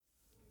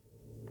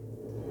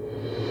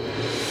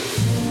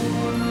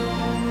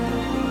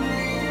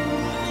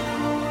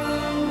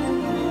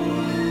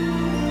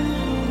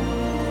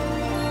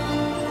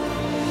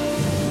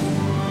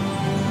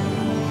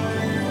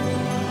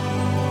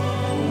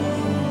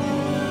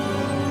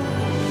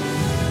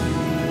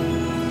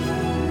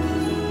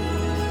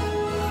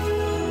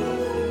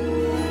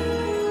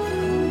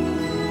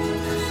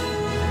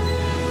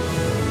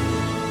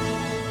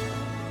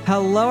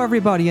Hello,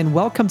 everybody, and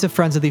welcome to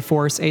Friends of the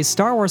Force, a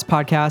Star Wars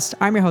podcast.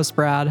 I'm your host,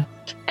 Brad.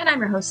 And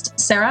I'm your host,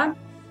 Sarah.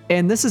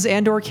 And this is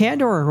Andor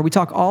Candor, where we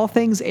talk all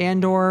things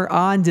Andor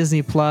on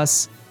Disney+.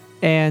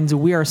 And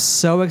we are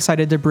so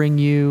excited to bring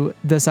you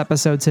this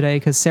episode today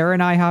because Sarah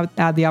and I have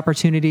had the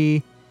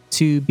opportunity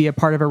to be a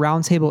part of a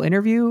roundtable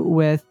interview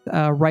with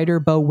writer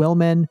Beau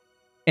Willimon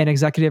and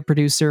executive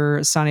producer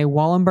Sanne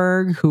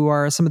Wallenberg, who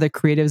are some of the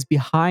creatives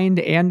behind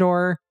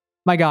Andor.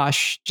 My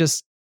gosh,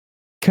 just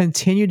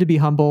continue to be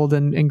humbled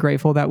and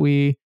grateful that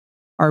we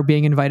are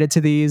being invited to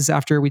these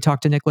after we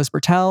talked to Nicholas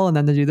Bertel, and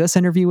then to do this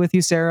interview with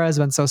you, Sarah, has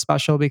been so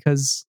special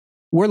because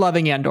we're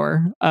loving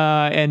Andor.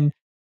 And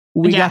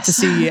we got to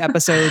see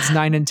episodes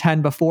 9 and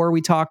 10 before we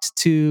talked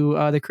to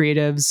the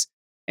creatives,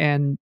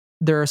 and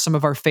they're some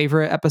of our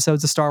favorite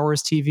episodes of Star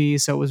Wars TV.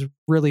 So it was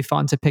really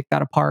fun to pick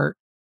that apart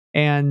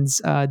and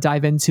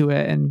dive into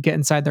it and get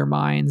inside their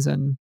minds.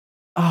 And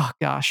oh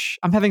gosh,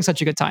 I'm having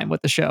such a good time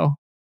with the show.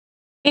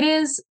 It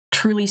is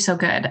truly so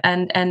good.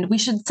 And we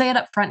should say it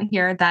up front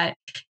here that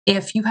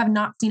if you have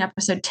not seen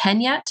episode 10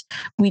 yet,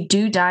 we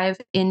do dive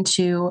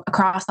into,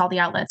 across all the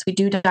outlets, we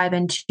do dive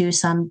into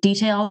some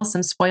details,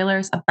 some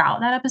spoilers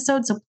about that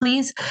episode. So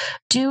please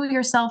do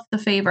yourself the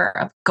favor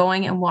of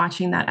going and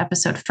watching that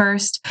episode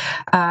first.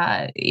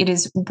 It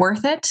is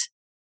worth it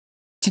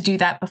to do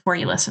that before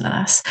you listen to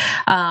this.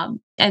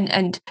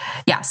 And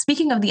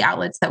speaking of the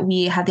outlets that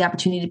we had the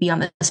opportunity to be on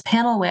this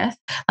panel with,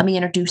 let me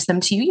introduce them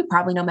to you. You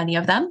probably know many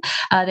of them.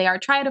 They are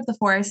Triad of the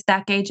Force,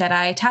 That Gay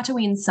Jedi,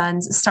 Tatooine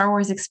Sons, Star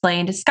Wars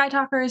Explained, Sky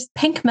Talkers,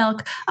 Pink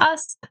Milk,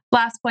 us,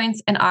 Blast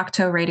Points, and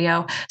Octo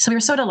Radio. So we were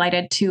so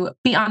delighted to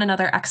be on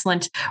another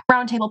excellent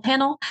roundtable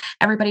panel.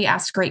 Everybody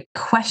asked great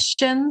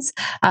questions,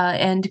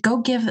 and go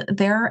give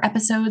their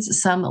episodes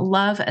some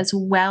love as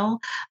well.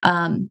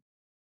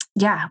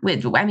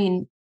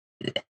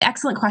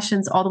 Excellent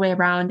questions all the way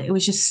around. It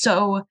was just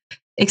so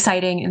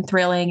exciting and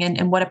thrilling,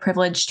 and what a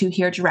privilege to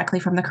hear directly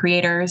from the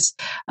creators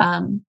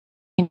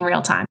in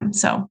real time.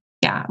 So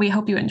yeah, we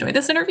hope you enjoy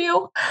this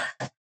interview.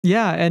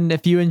 Yeah, and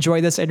if you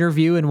enjoy this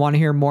interview and want to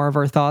hear more of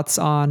our thoughts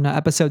on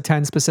episode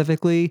 10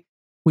 specifically,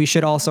 we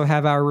should also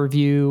have our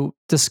review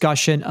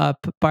discussion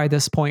up by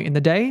this point in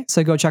the day.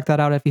 So go check that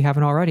out if you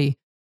haven't already.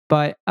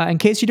 But in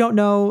case you don't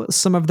know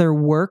some of their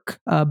work,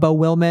 Beau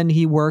Willimon,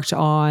 he worked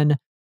on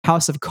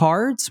House of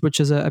Cards, which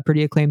is a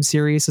pretty acclaimed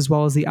series, as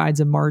well as The Ides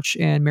of March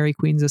and Mary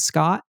Queens of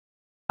Scott.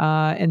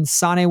 And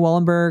Sanne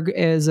Wallenberg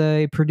is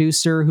a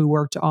producer who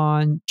worked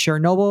on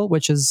Chernobyl,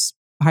 which is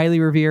highly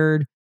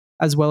revered,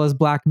 as well as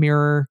Black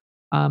Mirror,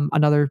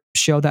 another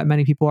show that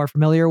many people are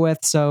familiar with.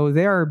 So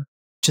they are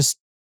just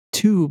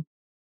two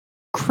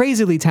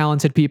crazily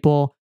talented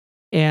people.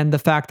 And the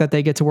fact that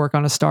they get to work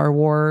on a Star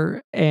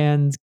Wars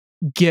and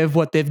give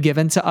what they've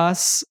given to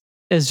us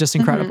is just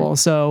incredible. Mm-hmm.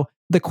 So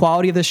the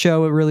quality of the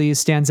show, it really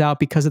stands out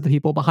because of the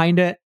people behind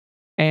it.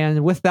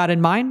 And with that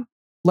in mind,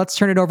 let's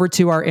turn it over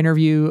to our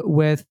interview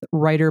with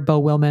writer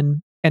Beau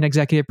Willimon and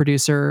executive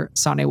producer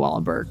Sanne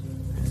Wallenberg.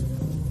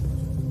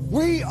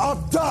 We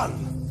are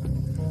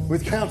done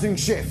with counting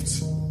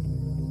shifts.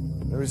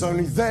 There is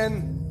only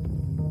then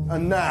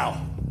and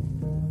now.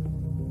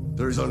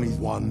 There is only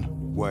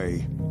one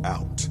way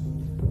out.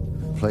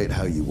 Play it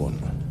how you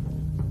want.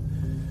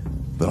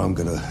 But I'm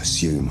going to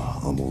assume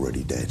I'm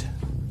already dead.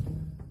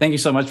 Thank you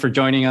so much for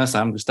joining us.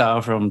 I'm Gustavo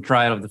from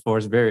Triad of the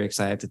Force. Very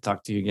excited to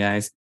talk to you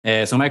guys.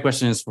 So my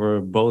question is for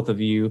both of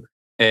you.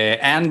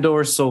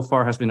 Andor so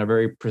far has been a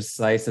very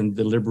precise and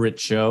deliberate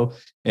show.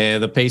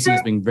 The pacing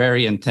has been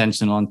very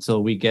intentional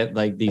until we get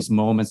like these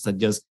moments that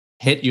just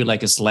hit you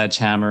like a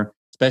sledgehammer.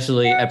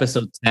 Especially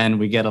episode 10,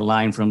 we get a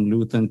line from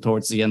Luthen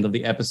towards the end of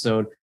the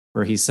episode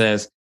where he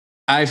says,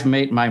 "I've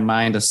made my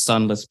mind a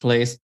sunless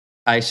place.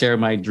 I share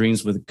my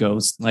dreams with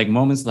ghosts." Like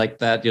moments like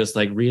that just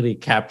like really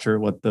capture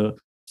what the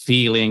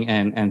feeling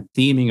and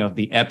theming of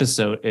the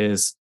episode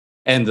is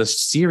and the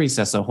series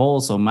as a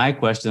whole. So my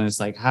question is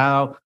like,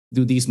 how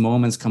do these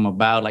moments come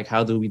about? Like,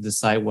 how do we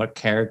decide what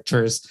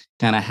characters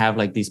kind of have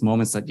like these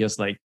moments that just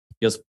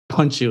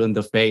punch you in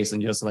the face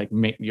and just like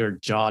make your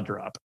jaw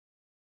drop?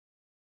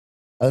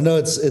 I don't know.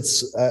 It's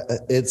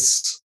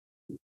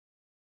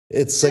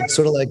like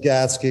sort of like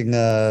asking,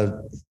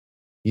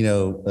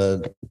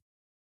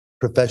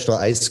 professional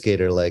ice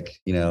skater, like,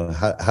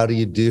 how do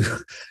you do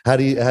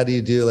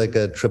like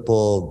a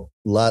triple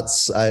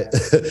Lutz?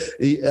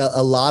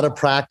 A lot of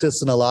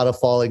practice and a lot of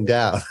falling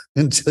down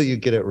until you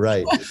get it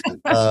right.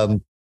 I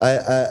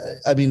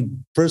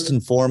mean, first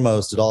and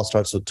foremost, it all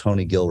starts with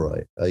Tony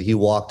Gilroy. He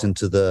walked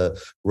into the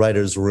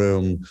writer's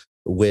room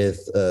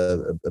with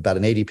about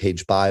an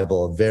 80-page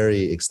Bible, a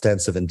very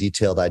extensive and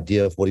detailed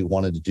idea of what he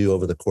wanted to do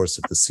over the course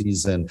of the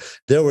season.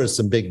 There were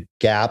some big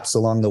gaps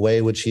along the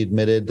way, which he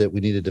admitted that we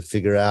needed to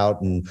figure out,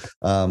 and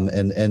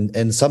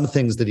some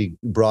things that he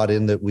brought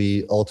in that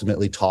we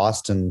ultimately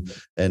tossed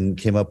and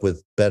came up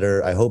with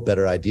better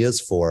ideas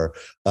for.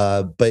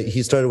 But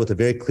he started with a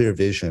very clear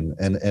vision,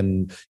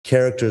 and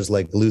characters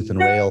like Luthen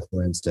Rael,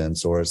 for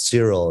instance, or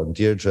Cyril and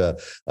Deirdre,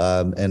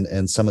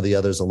 and some of the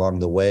others along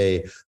the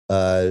way,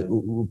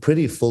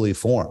 pretty fully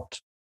formed.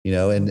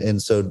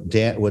 And so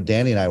what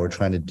Danny and I were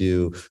trying to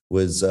do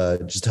was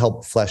just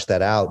help flesh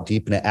that out,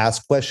 deepen it,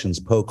 ask questions,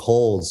 poke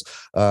holes,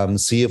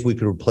 see if we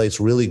could replace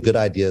really good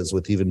ideas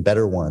with even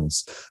better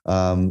ones.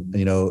 But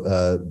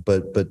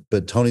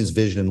Tony's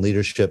vision and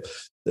leadership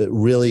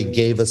really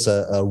gave us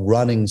a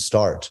running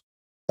start.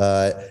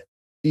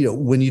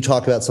 When you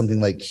talk about something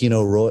like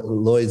Kino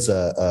Loy's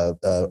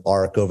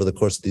arc over the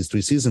course of these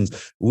 3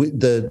 seasons,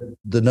 the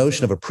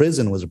notion of a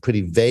prison was a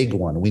pretty vague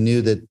one. We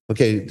knew that,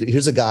 okay,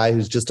 here's a guy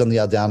who's just done the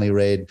Aldani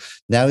raid.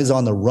 Now he's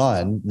on the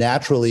run.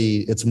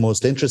 Naturally, it's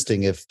most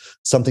interesting if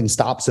something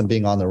stops him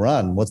being on the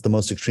run. What's the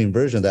most extreme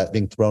version of that?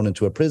 Being thrown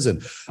into a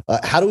prison.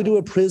 How do we do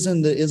a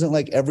prison that isn't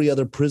like every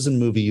other prison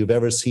movie you've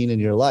ever seen in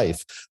your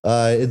life?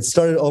 It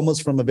started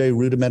almost from a very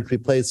rudimentary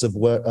place of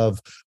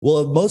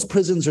most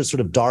prisons are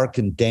sort of dark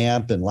and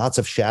damp and lots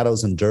of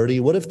shadows and dirty.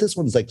 What if this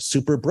one's like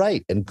super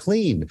bright and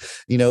clean?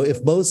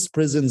 If most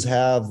prisons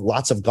have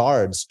lots of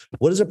guards,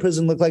 what does a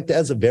prison look like that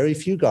has a very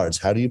few guards?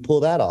 How do you pull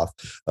that off?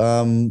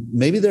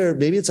 Maybe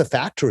it's a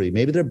factory.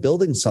 Maybe they're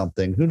building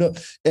something. Who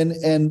knows?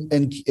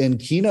 And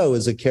Kino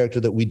is a character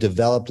that we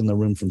developed in the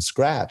room from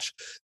scratch.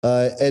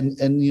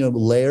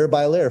 Layer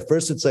by layer.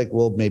 First, it's like,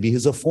 well, maybe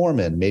he's a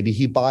foreman. Maybe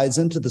he buys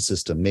into the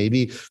system.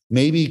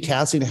 Maybe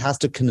Cassian has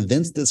to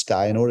convince this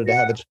guy in order to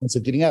have a chance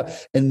of getting out.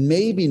 And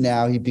maybe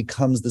now he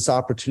becomes this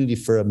opportunity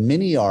for a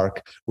mini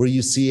arc where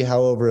you see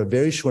how over a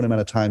very short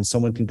amount of time,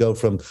 someone can go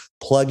from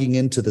plugging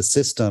into the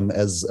system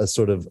as a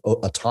sort of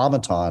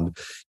automaton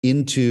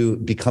into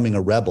becoming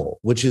a rebel,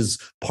 which is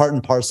part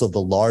and parcel of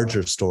the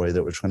larger story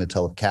that we're trying to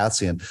tell with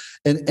Cassian.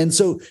 And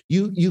so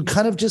you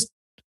kind of just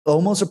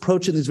almost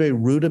approach it in these very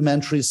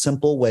rudimentary,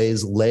 simple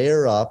ways,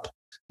 layer up,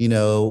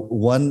 you're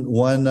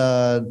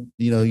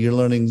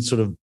learning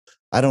sort of,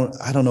 I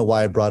don't know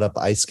why I brought up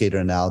ice skater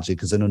analogy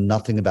because I know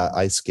nothing about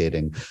ice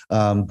skating.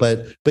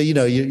 But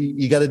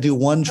you got to do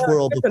one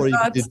twirl before you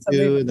do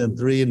 2 and then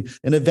 3.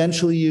 And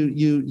eventually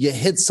you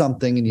hit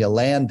something and you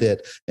land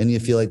it and you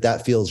feel like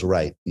that feels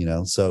right,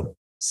 so.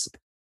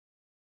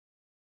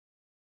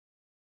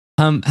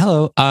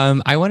 Hello.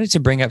 I wanted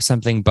to bring up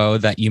something, Bo,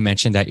 that you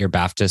mentioned at your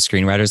BAFTA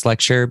screenwriters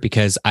lecture,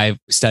 because I've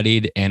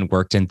studied and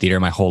worked in theater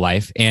my whole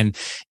life. And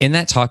in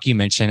that talk, you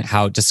mentioned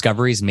how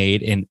discoveries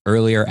made in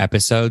earlier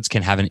episodes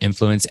can have an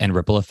influence and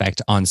ripple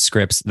effect on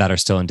scripts that are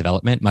still in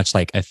development, much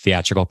like a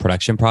theatrical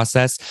production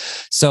process.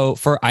 So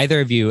for either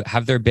of you,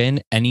 have there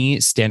been any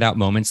standout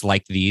moments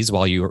like these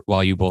while you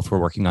both were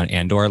working on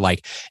Andor?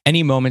 Like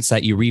any moments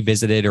that you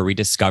revisited or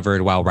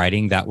rediscovered while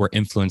writing that were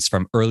influenced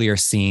from earlier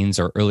scenes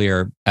or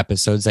earlier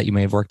episodes that you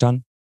may have worked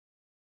on?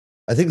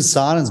 I think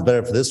Sana's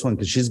better for this one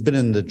because she's been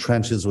in the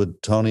trenches with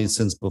Tony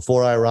since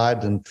before I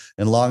arrived and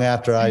long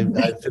after I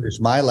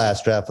finished my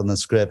last draft on the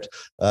script.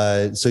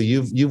 So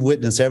you've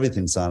witnessed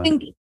everything, Sana.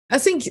 I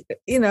think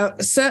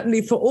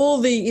certainly for all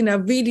the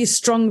really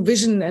strong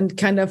vision and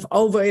kind of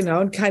overriding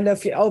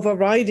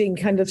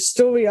kind of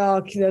story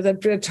arc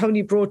that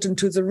Tony brought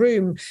into the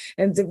room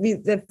and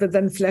that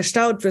then fleshed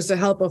out with the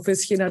help of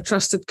his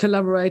trusted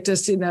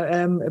collaborators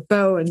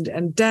Bo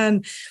and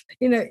Dan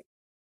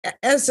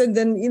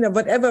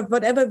wherever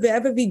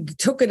we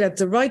took it at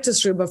the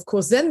writers' room, of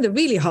course, then the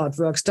really hard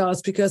work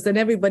starts because then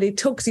everybody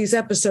took these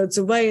episodes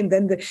away and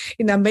then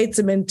made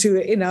them into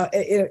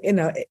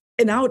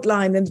an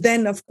outline, and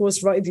then of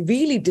course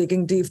really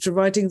digging deep to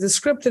writing the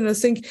script. And I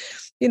think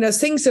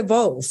things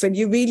evolve and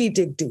you really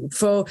dig deep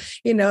for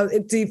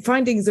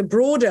finding the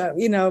broader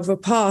of a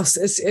path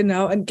is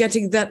and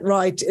getting that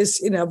right is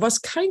was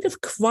kind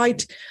of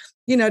quite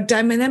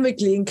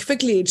dynamically and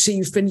quickly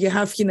achieved when you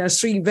have,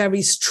 3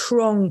 very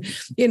strong,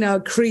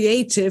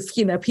 creative,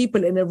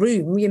 people in a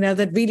room,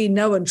 that really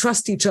know and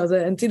trust each other.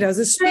 And,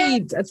 the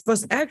speed that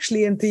was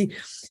actually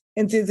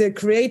the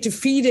creative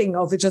feeding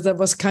of each other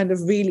was kind of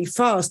really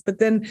fast. But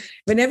then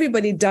when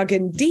everybody dug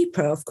in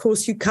deeper, of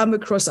course, you come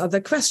across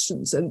other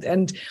questions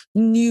and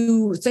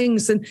new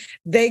things, and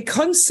they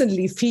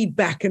constantly feed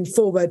back and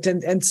forward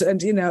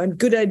and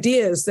good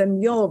ideas. Then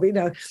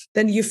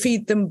then you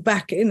feed them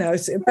back,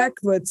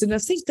 backwards. And I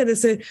think that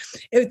is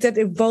that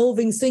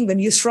evolving thing when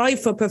you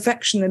strive for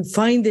perfection and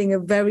finding a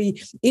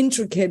very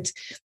intricate,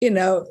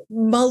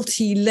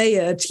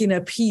 multi-layered,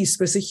 piece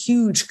with a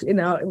huge,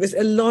 with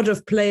a lot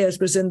of players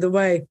within the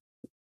way.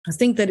 I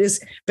think that is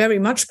very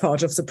much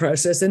part of the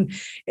process. And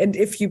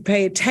if you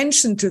pay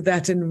attention to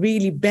that and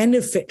really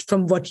benefit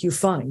from what you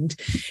find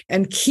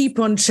and keep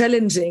on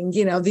challenging,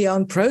 the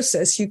own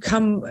process, you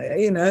come,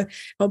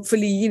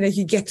 hopefully,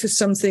 you get to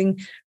something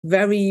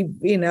very,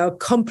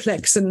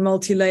 complex and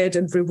multi-layered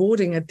and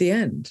rewarding at the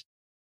end.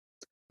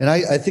 And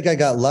I think I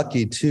got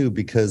lucky too,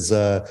 because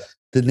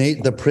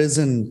the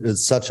prison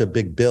is such a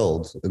big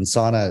build, and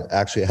Sana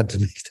actually had to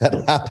make that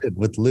happen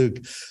with Luke.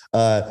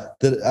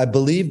 That I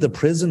believe the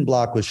prison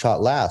block was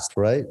shot last,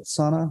 right,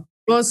 Sana?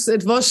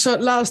 It was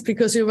shot last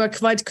because we were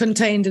quite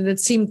contained, and it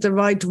seemed the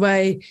right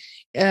way,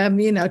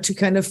 to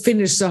kind of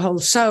finish the whole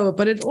show.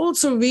 But it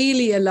also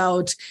really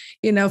allowed,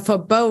 for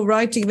Bo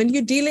writing, when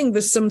you're dealing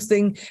with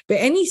something, but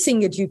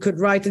anything that you could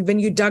write, and when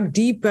you dug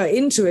deeper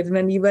into it, and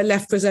then you were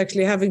left with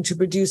actually having to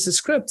produce the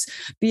scripts,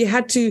 but you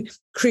had to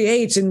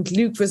create, and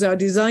Luke was our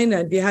designer,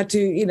 and you had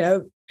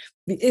to,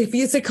 if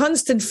it's a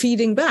constant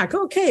feeding back,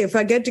 okay, if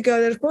I get to go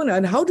to that corner,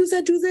 and how does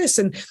that do this?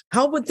 And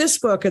how would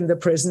this work in the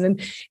prison?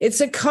 And it's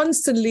a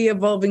constantly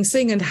evolving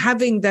thing, and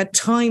having that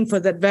time for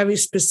that very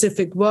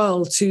specific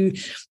world to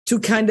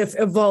kind of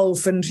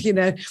evolve and,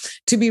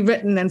 to be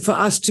written, and for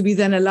us to be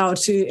then allowed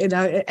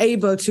to,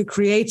 able to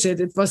create it.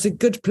 It was a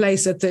good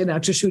place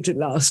to shoot it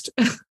last.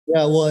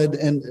 Yeah, well,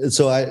 and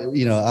so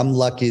I'm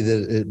lucky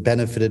that it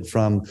benefited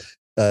from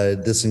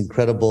this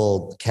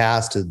incredible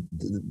cast. It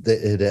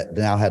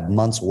now had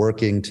months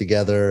working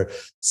together.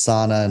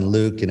 Sana and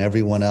Luke and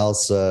everyone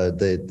else.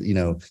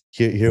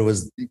 Here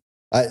was.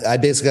 I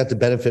basically got to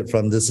benefit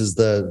from this is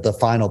the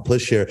final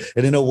push here.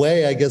 And in a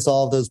way, I guess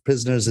all of those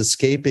prisoners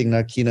escaping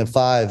Narkina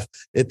 5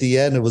 at the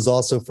end, it was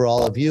also for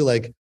all of you,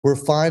 like, we're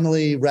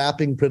finally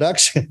wrapping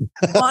production.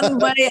 One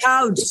way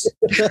out.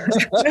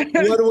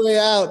 One way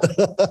out.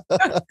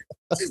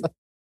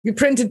 We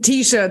printed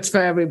T-shirts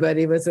for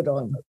everybody with it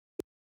on.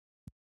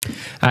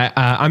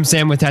 I'm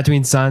Sam with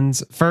Tatooine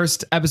Sons.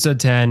 First, episode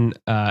 10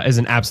 is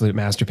an absolute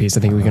masterpiece.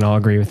 I think we can all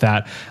agree with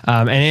that.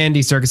 And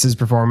Andy Serkis's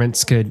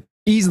performance could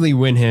easily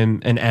win him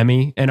an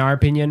Emmy, in our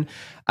opinion.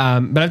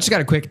 But I've just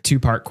got a quick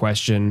two-part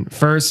question.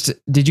 First,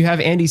 did you have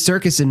Andy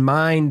Serkis in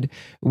mind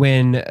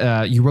when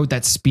you wrote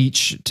that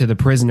speech to the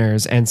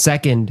prisoners? And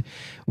second,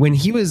 when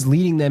he was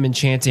leading them and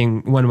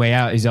chanting "One Way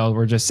Out," as y'all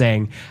were just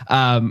saying,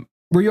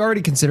 were you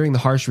already considering the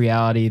harsh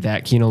reality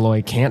that Kino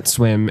Loy can't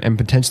swim and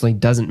potentially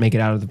doesn't make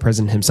it out of the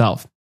prison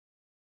himself?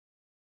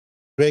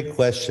 Great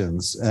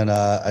questions. And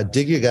I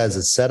dig you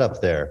guys'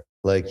 setup there.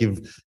 Like you've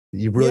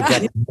really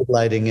got the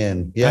lighting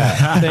in.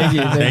 Yeah.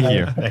 Thank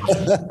you.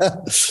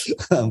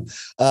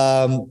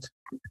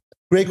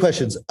 Great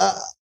questions.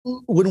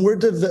 When we're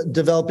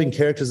developing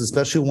characters,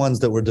 especially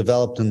ones that were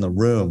developed in the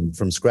room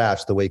from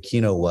scratch, the way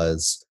Kino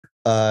was,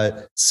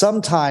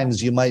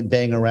 sometimes you might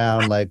bang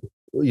around like,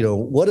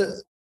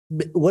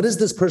 what is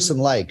this person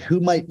like? Who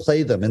might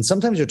play them? And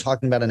sometimes you're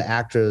talking about an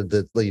actor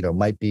that,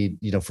 might be,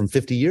 from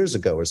 50 years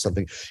ago or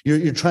something.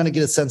 You're trying to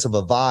get a sense of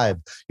a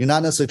vibe. You're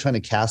not necessarily trying to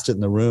cast it in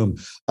the room.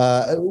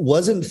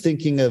 Wasn't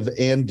thinking of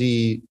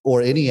Andy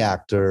or any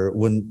actor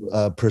when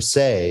per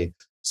se,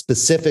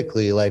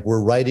 specifically, like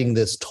we're writing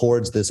this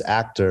towards this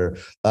actor.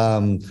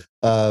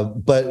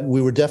 But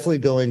we were definitely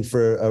going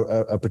for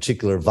a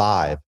particular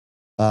vibe.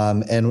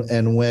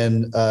 And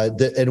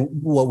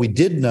what we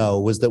did know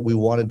was that we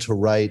wanted to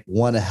write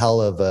one hell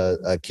of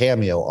a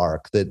cameo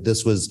arc, that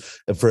this was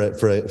for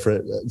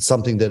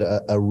something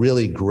that a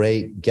really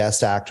great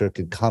guest actor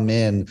could come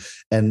in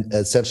and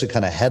essentially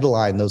kind of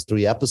headline those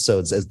 3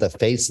 episodes as the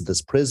face of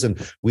this prison.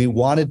 We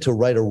wanted to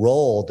write a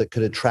role that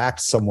could attract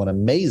someone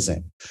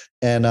amazing.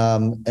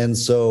 And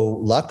so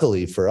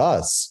luckily for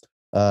us,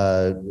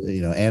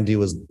 Andy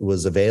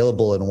was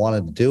available and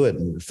wanted to do it,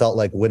 and felt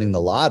like winning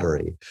the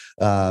lottery,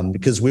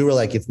 because we were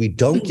like, if we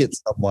don't get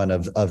someone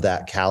of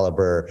that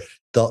caliber,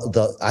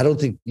 I don't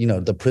think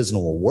the prison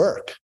will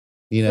work.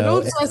 But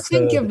also, I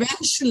think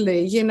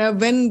eventually,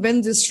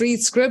 when the 3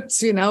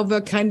 scripts,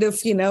 were kind of,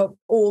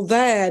 all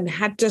there and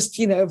had just,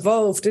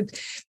 evolved,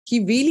 he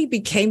really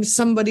became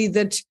somebody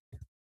that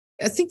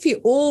I think we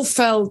all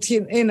felt,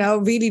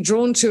 really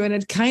drawn to, and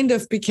it kind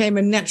of became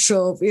a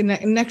natural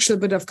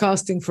bit of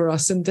casting for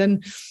us. And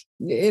then,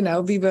 we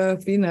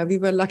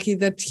were lucky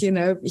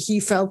that, he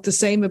felt the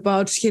same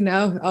about,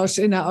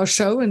 our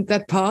show and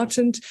that part,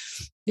 and,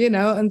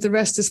 and the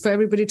rest is for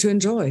everybody to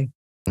enjoy.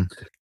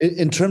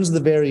 In terms of the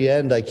very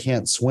end, I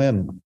can't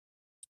swim.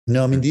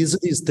 No, I mean, these are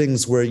these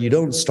things where you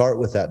don't start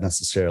with that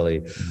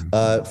necessarily.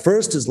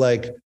 First is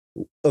like,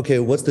 okay,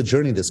 what's the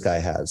journey this guy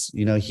has?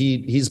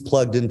 He's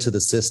plugged into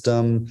the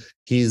system.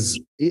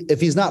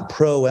 If he's not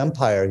pro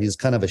Empire, he's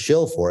kind of a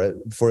shill for it,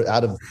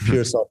 out of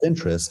pure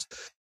self-interest.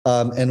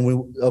 And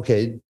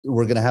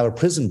we're going to have a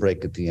prison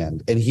break at the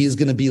end, and he's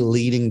going to be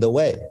leading the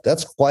way.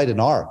 That's quite an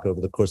arc over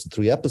the course of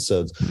 3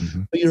 episodes.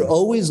 Mm-hmm. But you're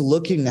always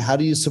looking, how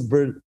do you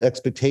subvert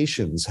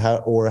expectations?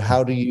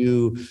 How do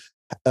you,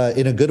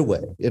 in a good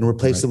way, and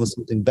replace them with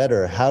something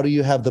better? How do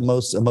you have the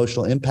most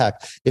emotional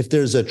impact? If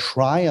there's a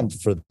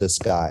triumph for this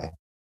guy,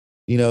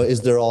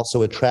 is there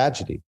also a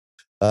tragedy?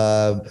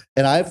 And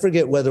I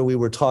forget whether we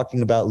were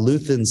talking about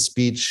Luthen's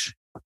speech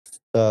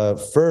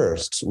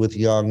first with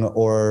Young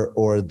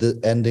or the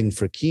ending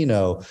for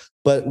Kino,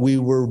 but we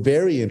were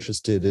very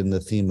interested in the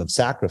theme of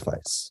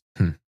sacrifice.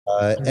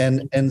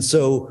 And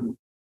so,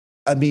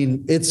 I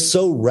mean, it's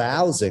so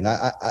rousing.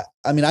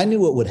 I mean, I knew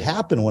what would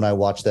happen when I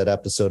watched that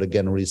episode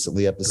again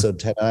recently, episode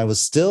 10, and I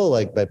was still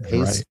like, my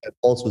pace, my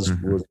pulse was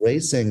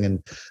racing,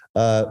 and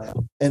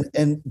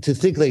to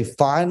think they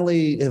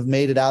finally have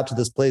made it out to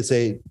this place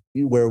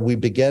where we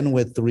begin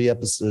with 2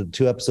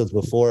 episodes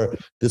before,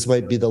 this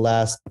might be the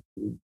last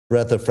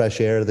breath of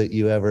fresh air that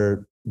you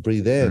ever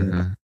breathe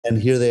in,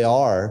 and here they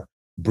are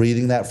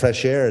breathing that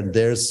fresh air, and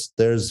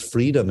there's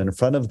freedom in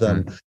front of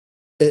them.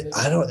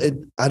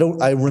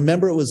 I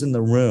remember it was in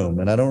the room,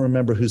 and I don't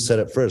remember who said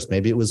it first.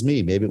 Maybe it was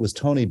me, maybe it was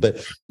Tony,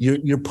 but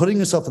you're putting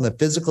yourself in the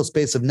physical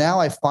space of, now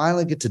I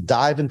finally get to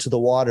dive into the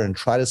water and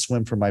try to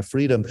swim for my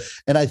freedom.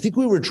 And I think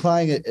we were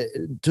trying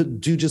to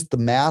do just the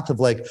math of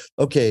like,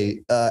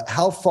 okay,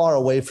 how far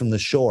away from the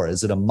shore?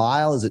 Is it a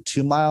mile? Is it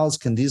 2 miles?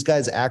 Can these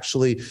guys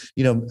actually,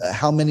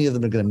 how many of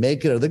them are going to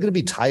make it? Are there going to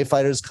be TIE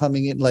fighters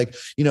coming in? Like,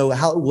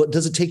 what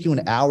does it take you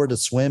an hour to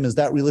swim? Is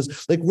that realistic?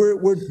 Like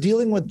we're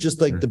dealing with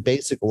just like the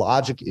basic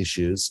logic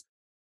issues.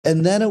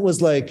 And then it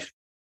was like,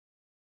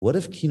 what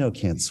if Kino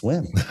can't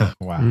swim?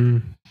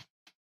 Wow.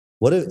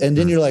 What if, and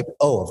then you're like,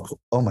 oh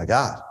my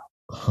God,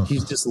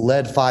 he's just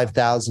led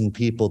 5,000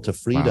 people to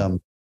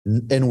freedom.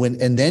 Wow.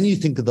 And then you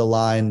think of the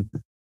line,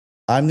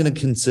 I'm going to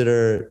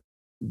consider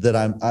that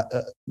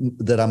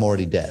I'm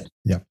already dead.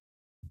 Yeah.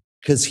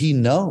 Because he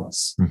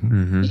knows,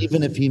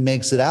 even if he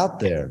makes it out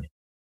there,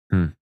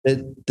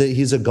 that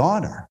he's a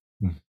goner.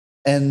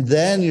 And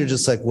then you're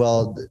just like,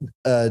 well,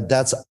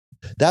 that's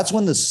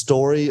when the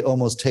story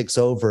almost takes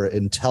over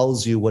and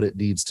tells you what it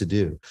needs to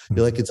do.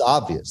 You're like, it's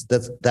obvious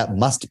that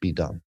must be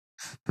done.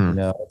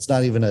 It's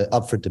not even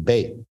up for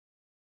debate.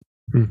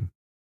 Thank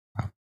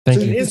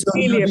you. It's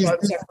really about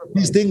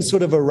these things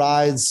sort of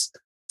arise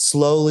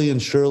slowly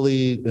and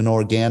surely and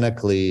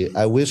organically.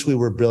 I wish we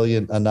were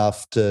brilliant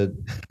enough to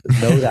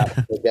know that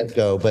from the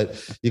get-go,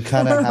 but you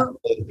kind of have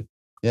to,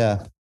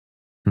 yeah.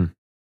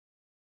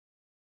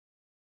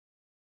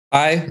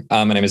 Hi,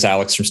 my name is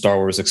Alex from Star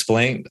Wars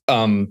Explained.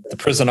 The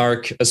prison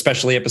arc,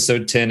 especially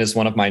episode 10, is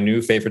one of my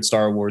new favorite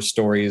Star Wars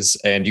stories,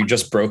 and you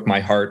just broke my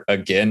heart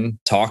again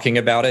talking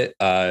about it.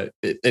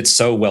 It's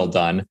so well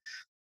done.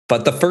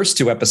 But the first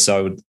two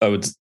episodes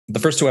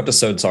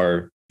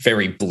are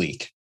very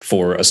bleak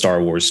for a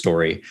Star Wars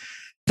story.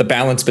 The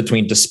balance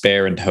between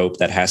despair and hope,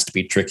 that has to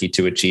be tricky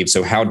to achieve.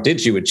 So how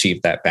did you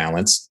achieve that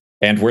balance?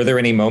 And were there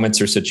any moments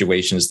or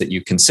situations that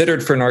you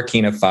considered for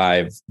Narkina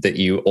 5 that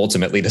you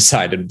ultimately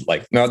decided,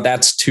 like, no,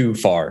 that's too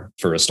far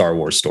for a Star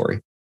Wars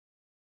story?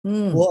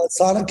 Well,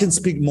 Sana can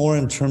speak more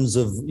in terms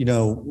of,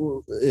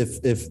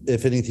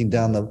 if anything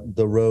down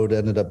the road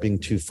ended up being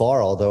too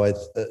far. Although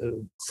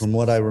from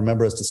what I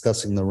remember us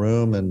discussing in the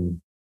room and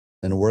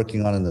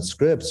working on in the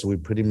scripts, we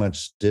pretty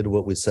much did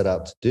what we set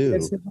out to do.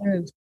 Yes, it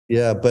did.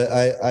 Yeah, but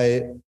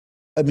I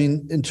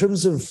mean, in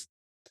terms of,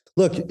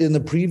 look, in the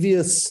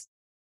previous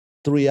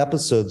 3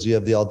 episodes, you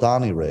have the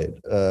Aldhani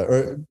raid,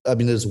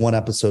 there's one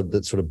episode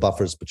that sort of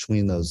buffers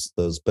between those.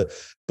 But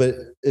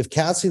if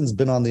Cassian's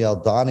been on the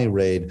Aldhani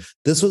raid,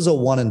 this was a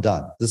one and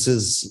done. This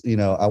is,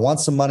 I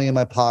want some money in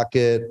my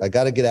pocket. I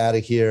got to get out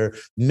of here.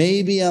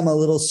 Maybe I'm a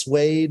little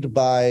swayed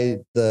by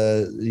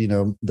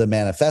the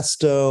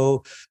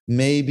manifesto.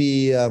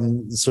 Maybe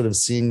I'm sort of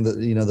seeing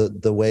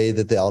the way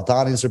that the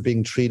Aldhanis are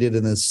being treated,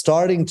 and then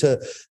starting to,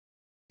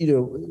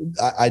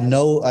 I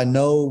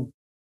know.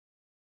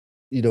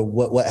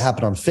 What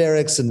happened on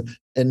Ferrix, and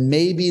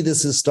maybe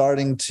this is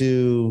starting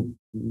to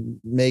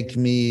make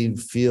me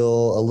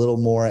feel a little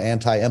more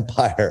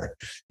anti-Empire.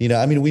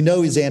 We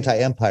know he's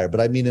anti-Empire,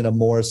 but I mean in a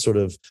more sort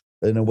of,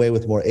 in a way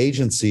with more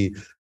agency.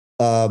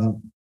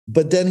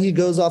 But then he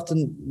goes off to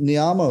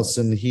Niamos,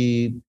 and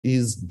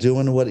he's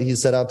doing what he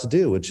set out to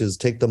do, which is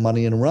take the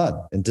money and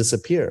run and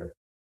disappear.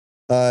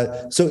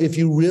 So if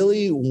you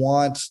really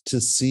want to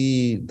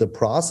see the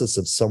process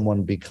of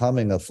someone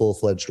becoming a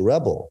full-fledged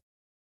rebel,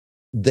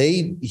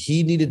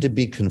 he needed to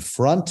be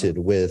confronted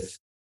with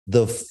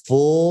the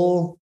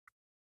full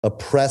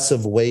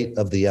oppressive weight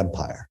of the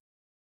Empire.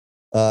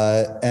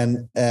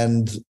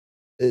 And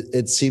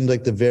it seemed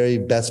like the very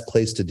best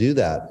place to do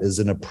that is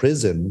in a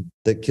prison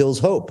that kills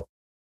hope.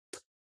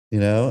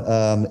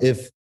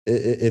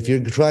 If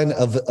you're trying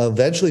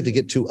eventually to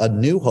get to a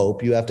new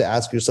hope, you have to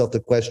ask yourself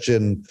the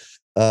question,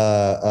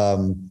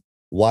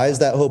 why is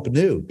that hope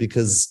new?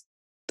 Because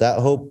that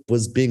hope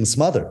was being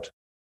smothered.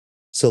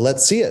 So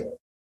let's see it.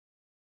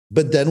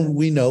 But then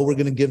we know we're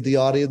going to give the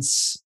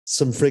audience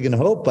some friggin'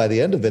 hope by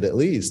the end of it, at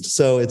least.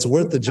 So it's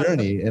worth the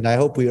journey, and I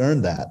hope we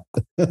earn that.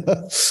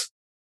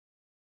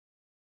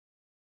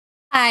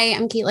 Hi,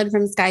 I'm Caitlin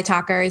from Sky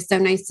Talkers. So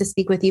nice to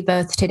speak with you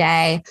both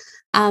today.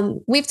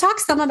 We've talked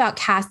some about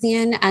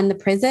Cassian and the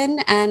prison,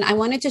 and I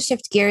wanted to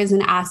shift gears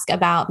and ask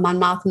about Mon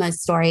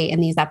Mothma's story in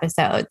these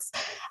episodes.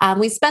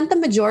 We spent the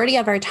majority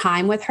of our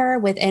time with her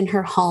within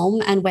her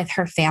home and with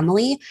her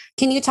family.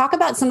 Can you talk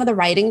about some of the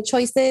writing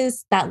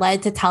choices that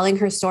led to telling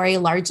her story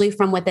largely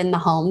from within the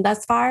home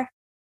thus far?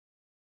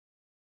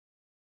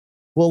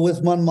 Well,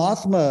 with Mon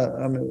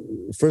Mothma,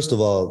 first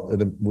of all,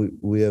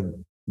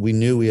 we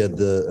knew we had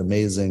the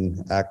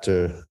amazing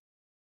actor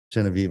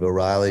Genevieve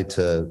O'Reilly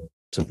to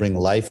bring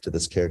life to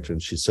this character,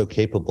 and she's so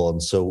capable,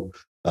 and so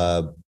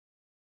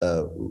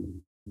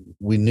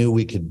we knew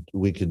we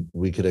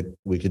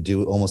could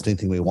do almost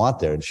anything we want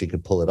there, and she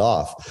could pull it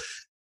off.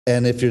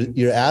 And if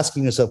you're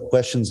asking yourself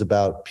questions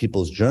about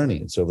people's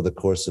journeys over the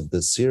course of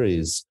this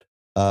series,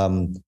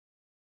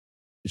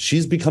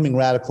 she's becoming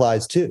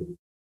radicalized too.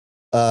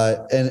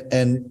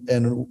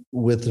 and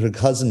with her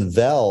cousin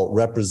Vel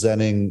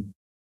representing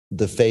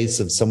the face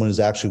of someone who's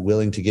actually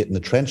willing to get in the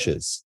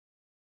trenches,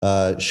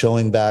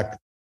 showing back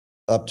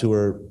up to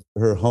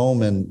her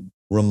home and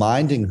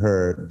reminding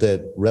her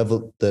that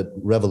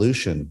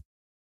revolution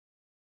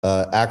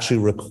actually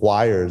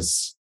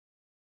requires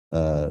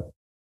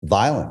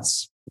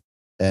violence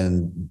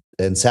and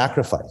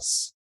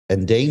sacrifice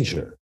and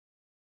danger.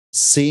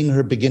 Seeing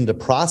her begin to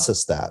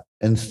process that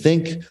and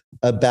think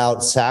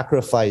about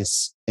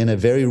sacrifice in a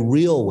very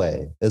real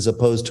way as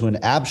opposed to an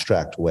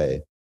abstract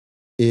way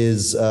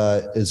is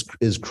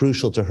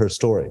crucial to her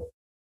story,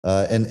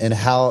 and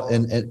how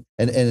and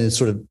it's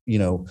sort of, you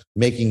know,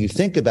 making you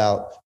think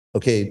about,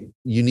 okay,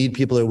 you need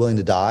people that are willing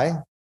to die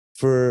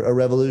for a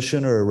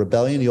revolution or a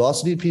rebellion. You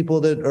also need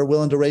people that are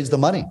willing to raise the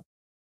money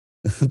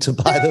to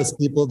buy those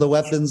people the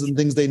weapons and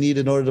things they need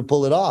in order to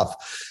pull it off.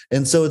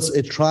 And so it's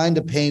trying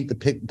to paint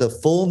the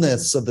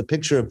fullness of the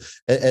picture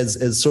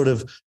as sort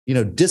of, you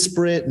know,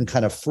 disparate and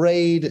kind of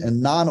frayed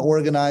and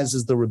non-organized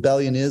as the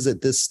rebellion is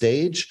at this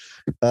stage.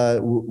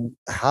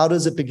 How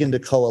does it begin to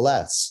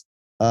coalesce?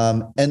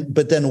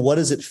 But then what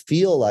does it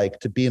feel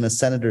like to be in a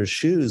senator's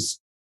shoes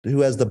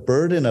who has the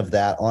burden of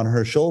that on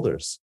her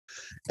shoulders?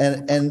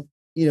 And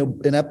you know,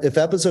 if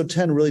episode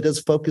 10 really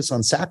does focus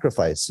on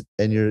sacrifice,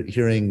 and you're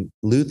hearing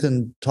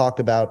Luthen talk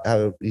about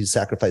how he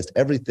sacrificed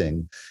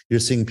everything,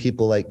 you're seeing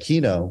people like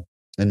Kino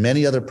and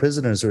many other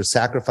prisoners who are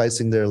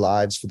sacrificing their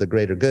lives for the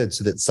greater good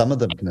so that some of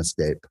them can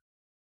escape,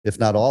 if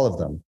not all of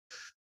them.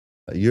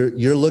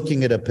 You're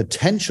looking at a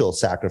potential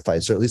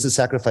sacrifice, or at least a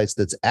sacrifice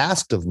that's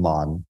asked of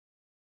Mon,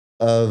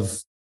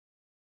 of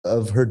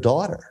her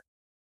daughter.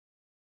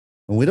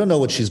 And we don't know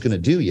what she's going to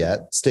do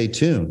yet. Stay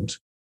tuned.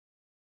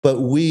 But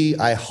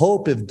I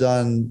hope, have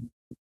done,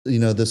 you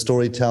know, the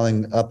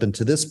storytelling up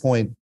until this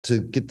point to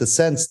get the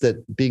sense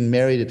that being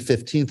married at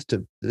 15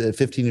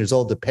 years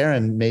old to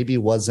Perrin maybe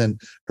wasn't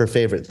her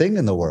favorite thing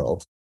in the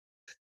world.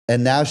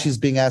 And now she's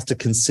being asked to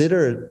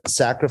consider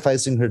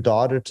sacrificing her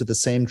daughter to the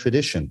same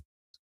tradition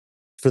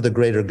for the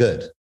greater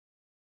good.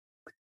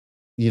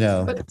 You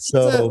know,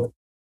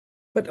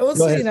 But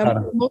also, ahead, you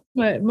know,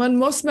 Mon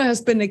Mothma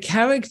has been a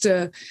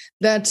character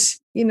that,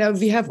 you know,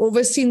 we have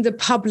always seen the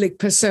public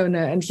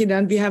persona, and, you know,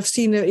 and we have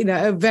seen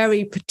a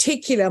very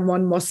particular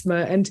Mon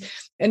Mothma,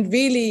 and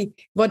really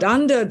what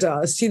Andor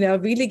does, you know,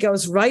 really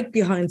goes right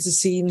behind the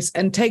scenes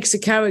and takes a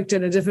character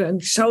in a different,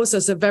 and shows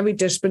us a very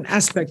different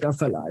aspect of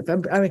her life.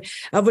 I mean,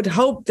 I would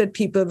hope that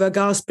people were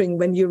gasping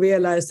when you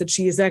realize that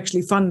she is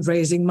actually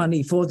fundraising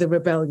money for the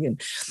rebellion.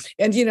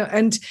 And, you know,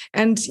 and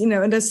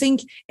I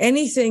think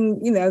anything,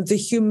 you know, the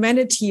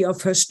humanity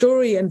of her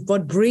story and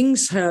what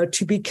brings her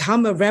to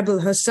become a rebel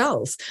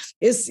herself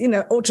is, you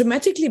know,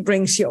 automatically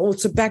brings you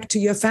also back to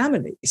your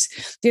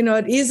families. You know,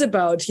 it is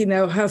about, you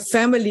know, her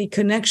family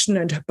connection,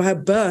 and her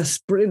birth,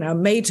 you know,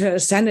 made her a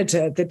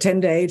senator at the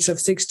tender age of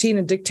 16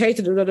 and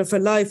dictated a lot of her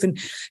life, and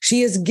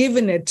she has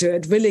given it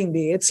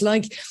willingly. It's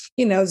like,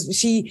 you know,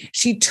 she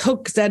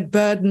took that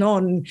burden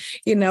on,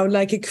 you know,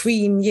 like a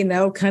queen, you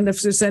know, kind of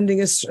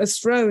descending a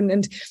throne,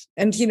 and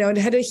you know, it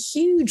had a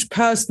huge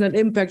personal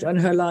impact on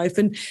her life.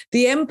 And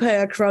the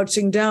empire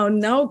crouching down,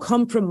 now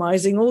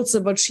compromising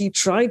also what she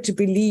tried to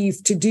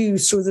believe to do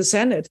through the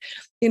Senate,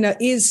 you know,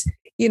 is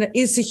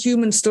a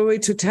human story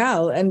to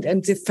tell, and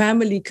the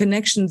family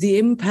connection, the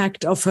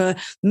impact of her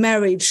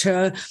marriage,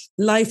 her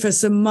life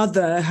as a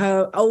mother,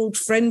 her old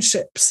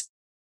friendships.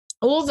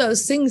 All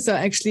those things are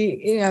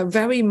actually, you know,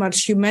 very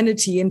much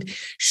humanity, and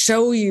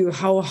show you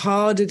how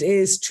hard it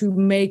is to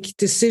make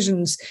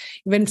decisions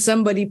when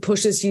somebody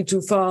pushes you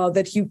too far,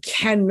 that you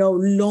can no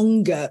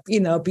longer,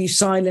 you know, be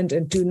silent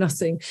and do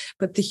nothing.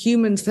 But the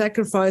human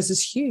sacrifice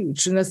is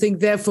huge. And I think,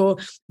 therefore,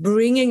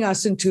 bringing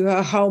us into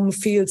her home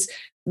feels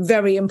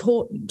very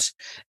important,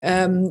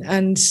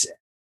 and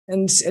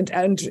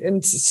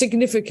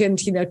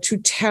significant, you know, to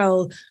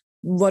tell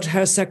what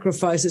her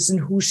sacrifice is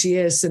and who she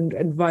is,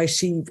 and why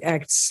she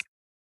acts,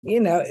 you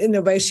know, in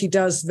the way she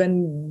does,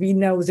 when we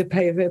know the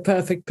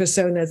perfect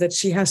persona that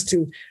she has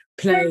to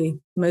play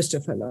most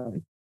of her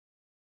life.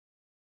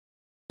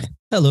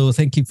 Hello,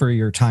 thank you for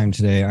your time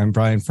today. I'm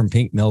Brian from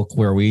Pink Milk,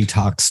 where we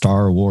talk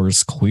Star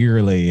Wars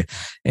queerly.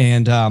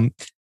 And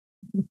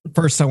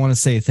first, I want to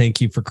say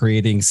thank you for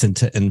creating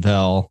Cinta and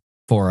Vel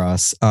for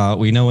us.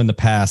 We know in the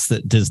past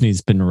that Disney's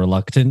been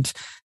reluctant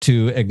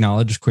to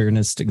acknowledge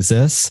queerness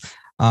exists.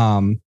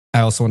 I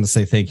also want to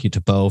say thank you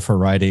to Bo for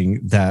writing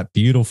that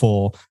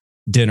beautiful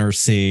dinner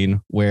scene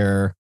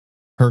where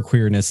her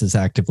queerness is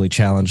actively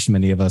challenged.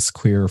 Many of us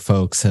queer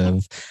folks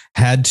have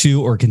had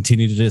to or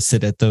continue to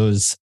sit at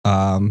those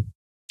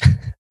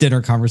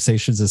dinner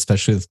conversations,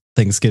 especially with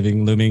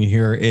Thanksgiving looming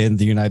here in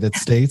the United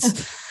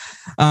States.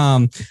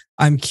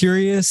 I'm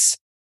curious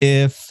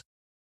if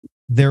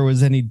there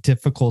was any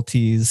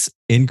difficulties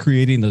in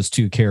creating those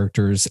two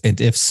characters,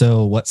 and if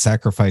so, what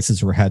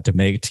sacrifices were had to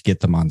make to get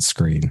them on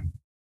screen.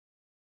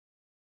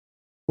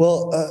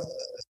 Well,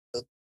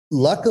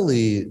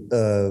 luckily,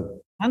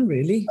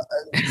 really,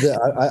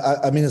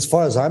 I mean, as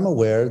far as I'm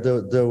aware,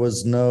 there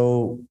was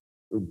no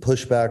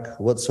pushback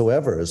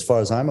whatsoever, as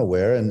far as I'm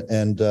aware.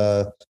 And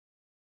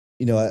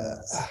you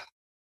know,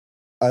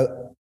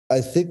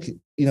 I think,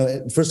 you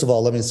know, first of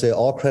all, let me say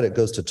all credit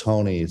goes to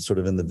Tony, sort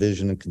of in the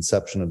vision and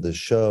conception of this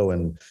show,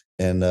 and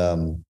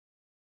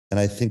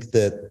I think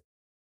that,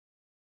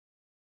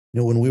 you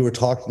know, when we were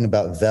talking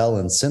about Vel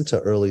and Cinta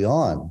early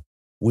on,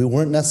 we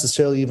weren't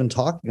necessarily even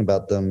talking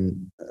about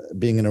them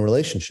being in a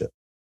relationship.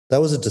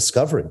 That was a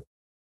discovery.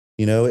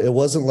 You know, it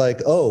wasn't like,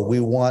 oh, we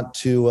want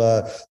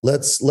to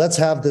let's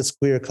have this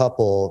queer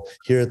couple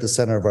here at the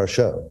center of our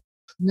show.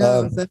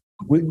 No,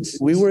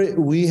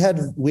 we had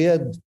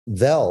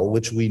Vel,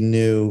 which we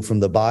knew from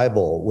the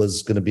Bible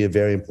was going to be a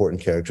very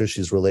important character.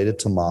 She's related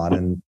to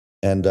Mon,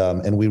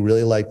 and we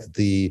really liked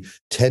the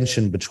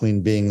tension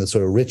between being the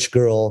sort of rich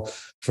girl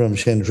from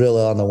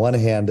Chandrila on the one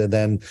hand, and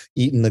then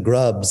eating the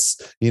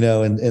grubs, you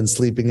know, and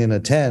sleeping in a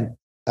tent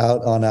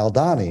out on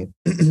Aldhani.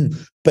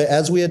 But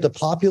as we had to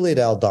populate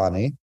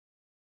Aldhani,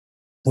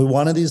 we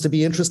wanted these to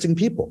be interesting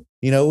people.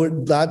 You know, we're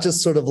not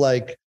just sort of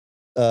like,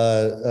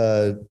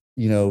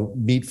 you know,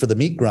 meat for the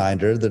meat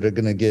grinder that are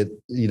going to get,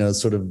 you know,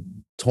 sort of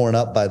torn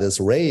up by this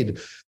raid.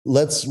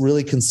 Let's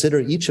really consider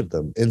each of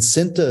them. And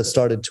Cinta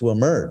started to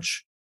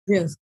emerge.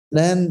 Yes.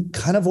 Then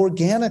kind of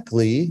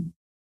organically.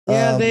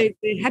 Yeah, they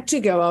had to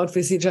go out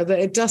with each other.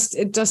 It just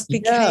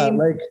became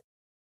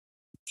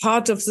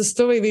part of the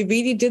story. We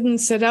really didn't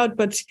set out,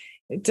 but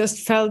it just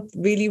felt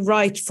really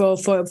right for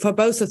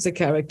both of the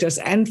characters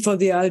and for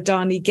the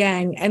Aldhani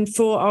gang and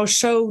for our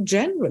show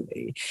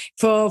generally,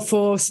 for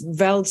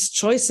Vel's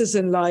choices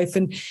in life.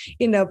 And,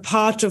 you know,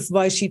 part of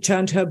why she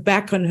turned her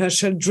back on her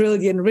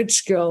Chandrilian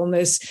rich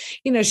girlness,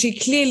 you know, she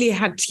clearly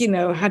had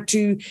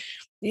to,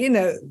 you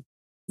know,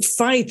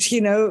 fight,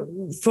 you know,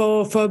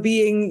 for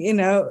being, you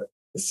know,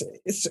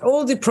 it's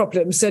all the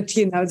problems that,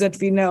 you know, that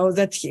we know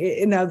that,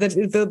 you know, that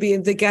it will be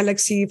in the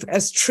galaxy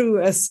as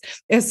true as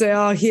they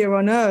are here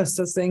on Earth,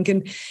 I think.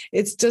 And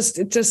it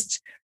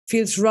just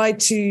feels right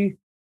to,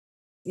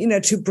 you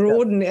know, to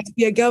broaden. If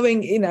we are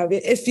going, you know,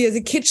 if we are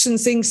the kitchen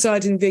sink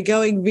side and we're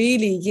going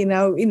really, you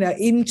know,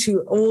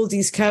 into all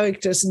these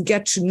characters and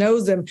get to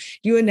know them,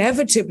 you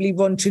inevitably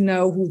want to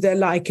know who they're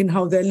like and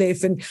how they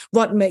live and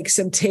what makes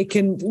them tick,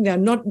 and, you know,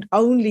 not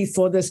only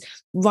for this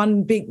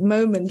one big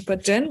moment,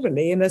 but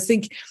generally. And I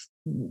think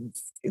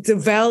the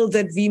Vel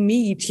that we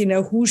meet, you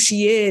know, who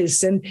she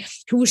is and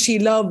who she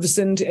loves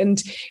and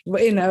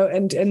you know,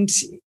 and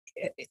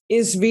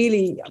is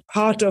really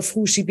part of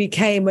who she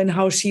became and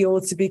how she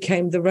also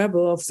became the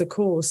rebel of the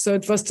cause. So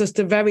it was just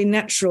a very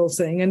natural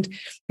thing, and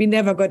we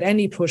never got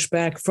any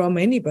pushback from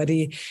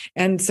anybody.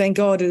 And thank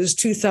God it is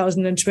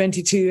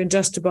 2022 and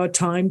just about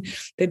time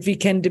that we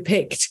can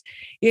depict,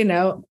 you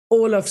know,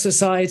 all of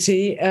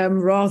society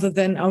rather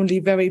than only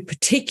very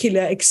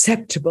particular,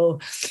 acceptable,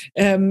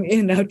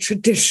 you know,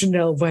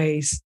 traditional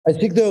ways. I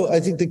think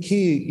the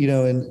key, you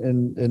know,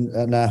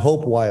 and I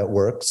hope why it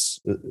works,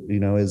 you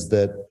know, is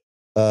that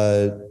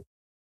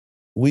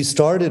we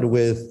started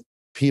with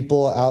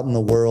people out in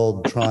the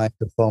world trying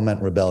to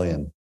foment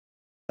rebellion.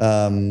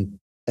 And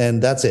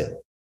that's it.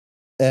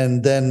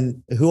 And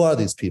then who are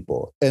these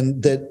people?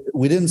 And that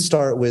we didn't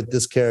start with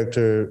this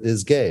character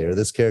is gay, or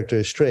this character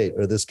is straight,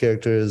 or this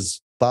character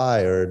is bi,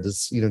 or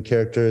this, you know,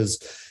 character is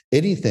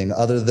anything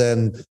other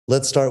than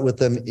let's start with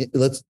them.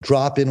 Let's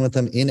drop in with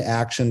them in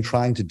action,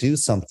 trying to do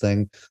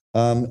something.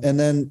 And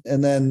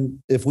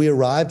then if we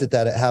arrived at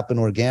that, it happened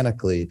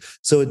organically.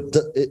 So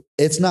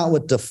it's not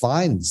what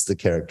defines the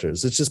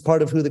characters. It's just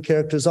part of who the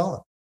characters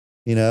are,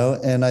 you know?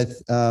 And I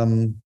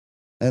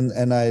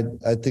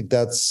think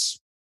that's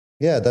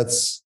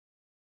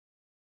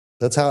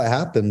how it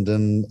happened.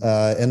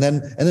 And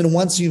then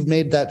once you've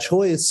made that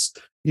choice,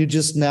 you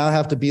just now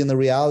have to be in the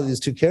reality of these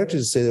two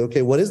characters and say,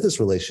 okay, what is this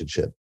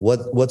relationship?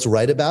 What's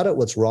right about it?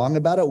 What's wrong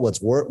about it? What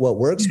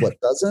works? What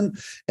doesn't?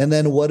 And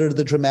then what are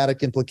the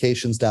dramatic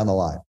implications down the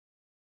line?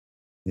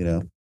 You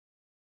know,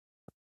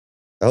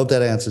 I hope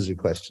that answers your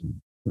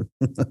question.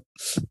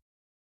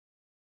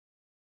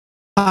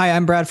 Hi,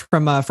 I'm Brad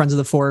from Friends of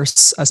the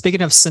Force.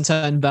 Speaking of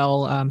Cinta and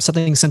Vel,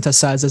 something Cinta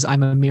says is,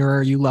 "I'm a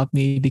mirror, you love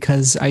me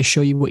because I show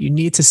you what you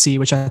need to see,"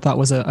 which I thought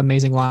was an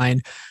amazing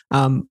line.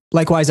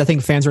 Likewise, I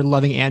think fans are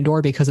loving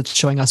Andor because it's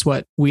showing us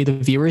what we, the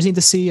viewers, need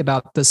to see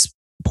about this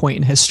point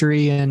in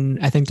history.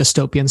 And I think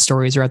dystopian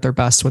stories are at their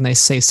best when they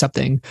say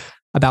something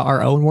about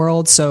our own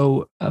world.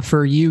 So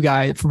for you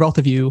guys, for both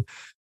of you,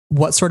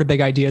 what sort of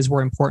big ideas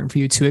were important for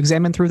you to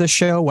examine through the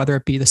show, whether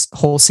it be this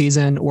whole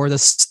season or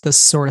this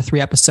sort of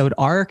 3-episode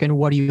arc? And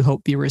what do you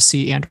hope viewers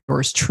see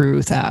Andor's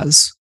truth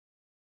as?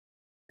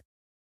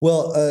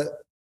 Well,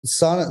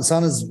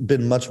 Sana's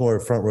been much more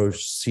front row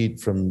seat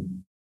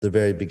from the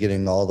very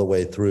beginning all the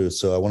way through.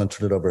 So I want to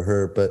turn it over to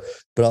her. But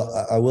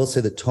I will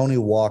say that Tony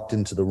walked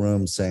into the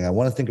room saying, I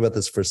want to think about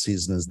this first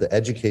season as the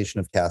education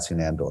of Cassian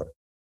Andor,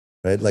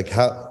 right? Like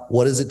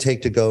what does it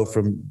take to go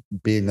from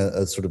being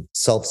a sort of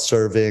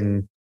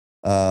self-serving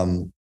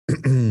guy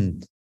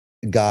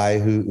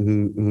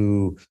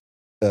who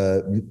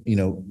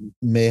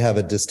may have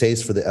a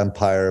distaste for the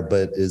Empire,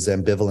 but is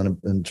ambivalent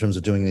in terms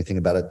of doing anything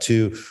about it.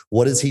 2,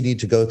 what does he need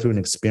to go through and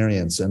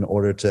experience in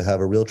order to have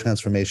a real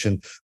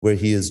transformation where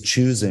he is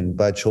choosing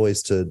by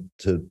choice to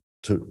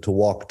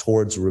walk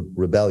towards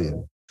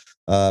rebellion?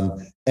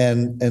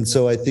 And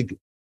so I think,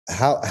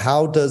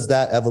 how does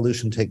that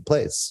evolution take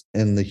place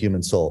in the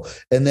human soul?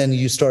 And then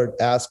you start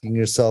asking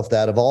yourself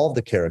that of all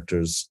the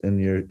characters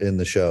in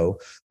the show,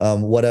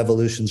 what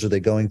evolutions are they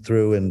going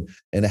through,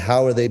 and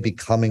how are they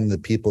becoming the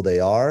people they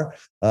are?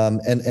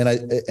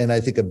 And I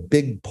think a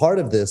big part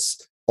of this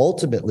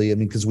ultimately, I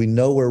mean, because we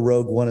know where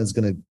Rogue One is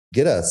going to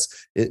get us,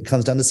 it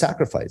comes down to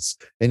sacrifice,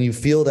 and you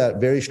feel that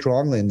very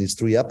strongly in these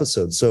 3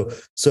 episodes. So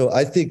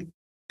I think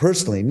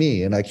personally,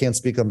 me, and I can't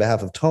speak on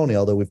behalf of Tony,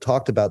 although we've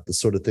talked about this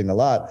sort of thing a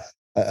lot.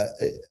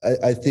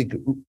 I think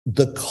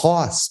the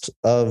cost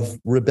of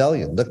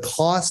rebellion, the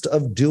cost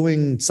of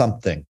doing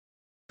something,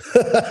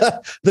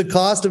 the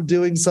cost of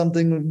doing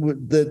something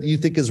that you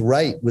think is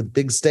right with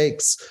big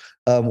stakes,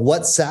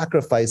 what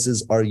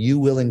sacrifices are you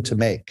willing to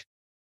make?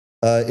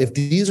 If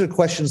these are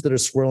questions that are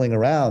swirling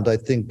around, I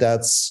think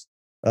those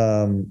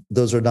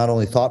are not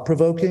only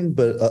thought-provoking,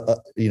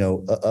 but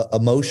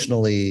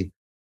emotionally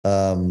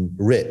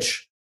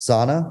rich.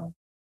 Sana?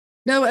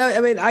 No, I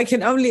mean, I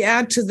can only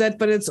add to that,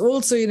 but it's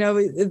also,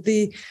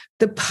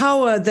 the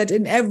power that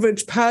an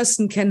average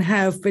person can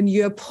have when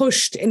you are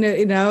pushed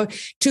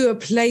to a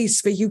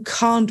place where you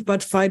can't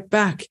but fight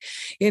back,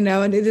 and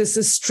it is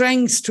the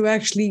strength to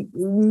actually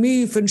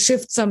move and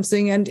shift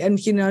something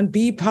and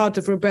be part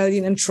of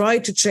rebellion and try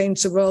to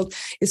change the world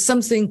is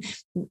something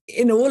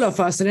in all of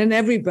us and in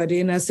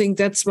everybody. And I think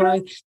that's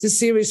why the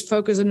series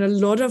focuses on a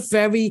lot of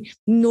very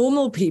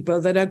normal people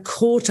that are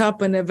caught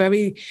up in a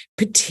very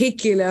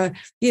particular,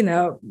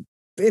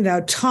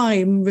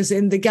 time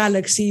within the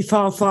galaxy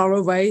far, far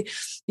away,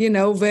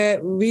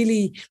 where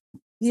really,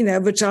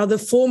 which are the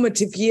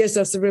formative years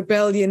of the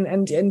rebellion.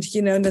 And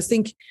I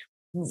think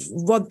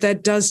what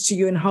that does to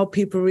you and how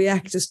people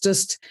react is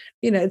just,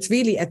 it's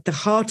really at the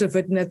heart of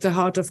it, and at the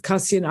heart of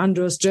Cassian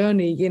Andor's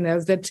journey,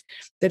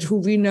 that who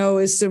we know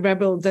is the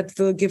rebel that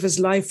will give his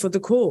life for the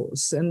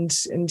cause. And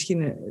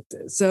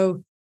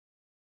so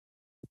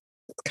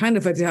kind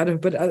of at the heart of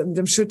it, but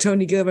I'm sure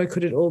Tony Gilroy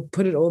put it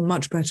all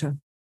much better.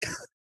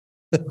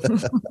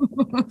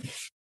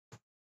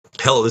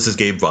 Hello, this is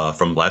Gabe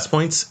from Blast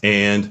Points,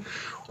 and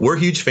we're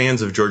huge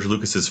fans of George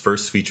Lucas's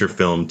first feature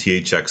film,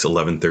 THX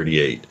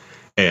 1138.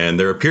 And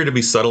there appear to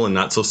be subtle and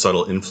not so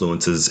subtle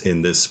influences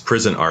in this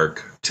prison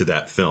arc to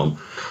that film.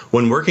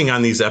 When working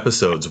on these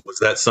episodes, was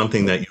that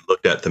something that you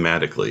looked at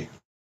thematically?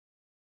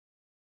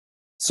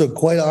 So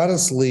quite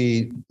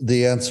honestly,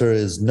 the answer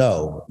is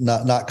no,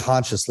 not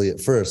consciously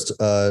at first.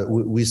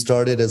 We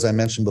started, as I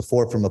mentioned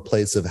before, from a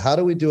place of how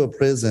do we do a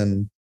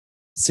prison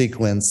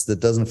sequence that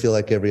doesn't feel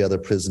like every other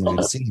prison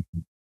we've seen.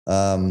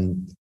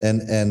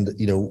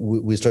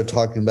 We start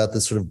talking about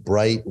this sort of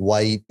bright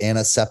white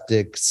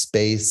antiseptic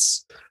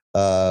space.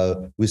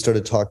 We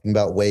started talking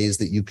about ways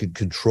that you could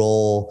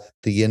control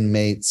the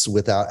inmates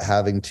without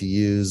having to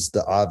use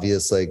the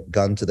obvious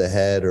gun to the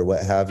head or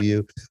what have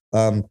you.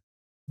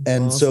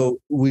 So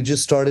we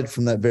just started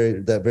from that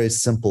very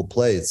simple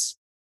place.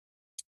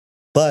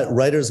 But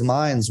writers'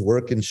 minds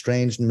work in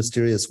strange and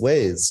mysterious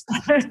ways.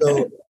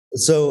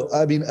 So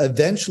I mean,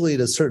 eventually, at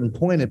a certain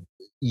point,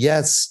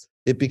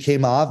 it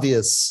became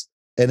obvious,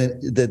 and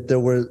that there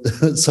were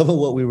some of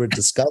what we were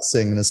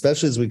discussing, and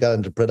especially as we got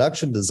into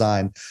production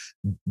design,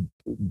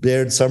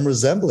 bared some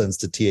resemblance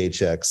to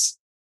THX.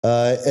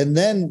 And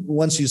then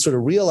once you sort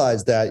of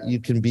realize that, you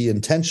can be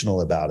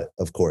intentional about it,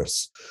 of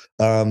course.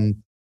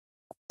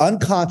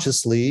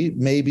 Unconsciously,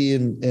 maybe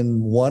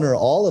in one or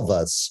all of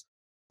us,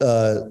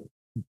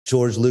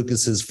 George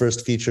Lucas's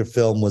first feature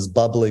film was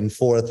bubbling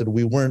forth, and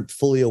we weren't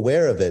fully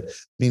aware of it. I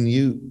mean,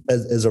 you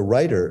as a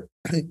writer,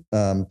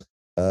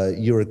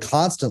 you were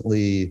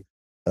constantly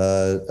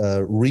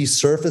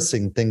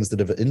resurfacing things that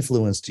have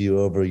influenced you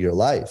over your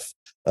life,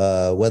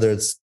 whether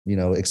it's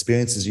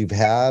experiences you've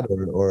had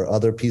or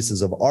other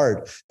pieces of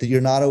art that you're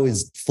not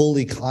always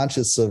fully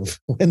conscious of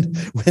when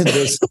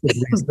they're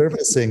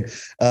resurfacing,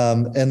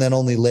 and then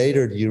only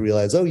later do you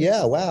realize, oh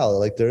yeah,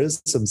 wow, there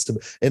is some.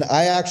 And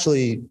I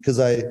actually, because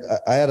I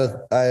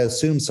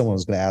assumed someone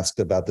was going to ask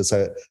about this,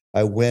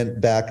 I went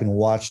back and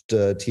watched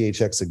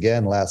THX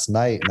again last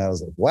night, and I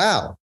was like,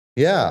 wow,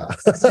 yeah,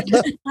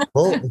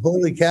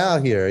 holy cow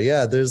here,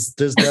 yeah, there's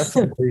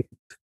definitely.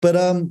 But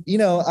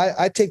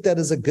I take that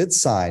as a good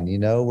sign.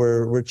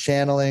 We're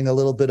channeling a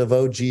little bit of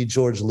OG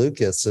George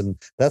Lucas, and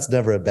that's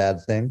never a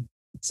bad thing.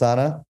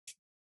 Sana?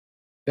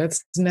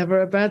 That's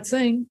never a bad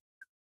thing.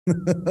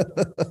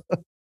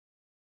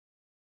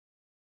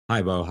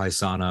 Hi, Bo. Hi,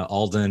 Sana.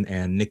 Alden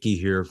and Nikki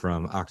here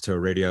from Octo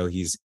Radio.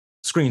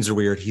 Screens are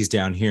weird. He's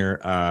down here.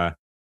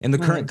 In the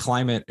current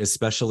climate,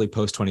 especially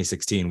post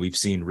 2016, we've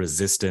seen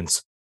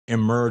resistance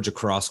emerge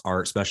across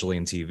art, especially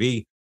in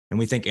TV. And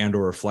we think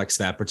Andor reflects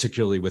that,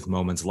 particularly with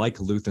moments like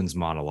Luthen's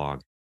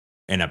monologue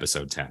in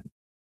episode 10.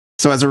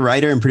 So as a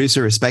writer and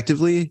producer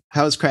respectively,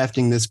 how has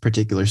crafting this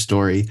particular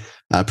story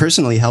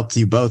personally helped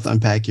you both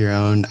unpack your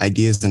own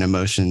ideas and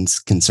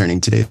emotions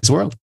concerning today's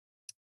world?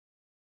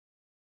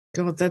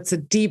 God, that's a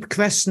deep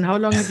question. How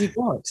long have you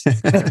got?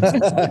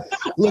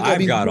 Look,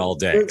 I've got all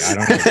day. I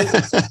don't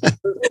know.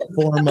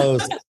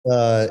 Foremost,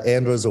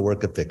 Andor's a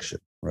work of fiction,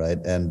 right?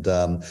 And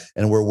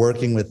we're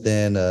working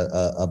within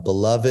a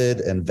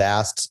beloved and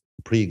vast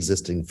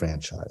pre-existing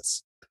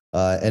franchise.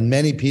 And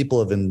many people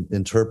have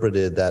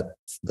interpreted that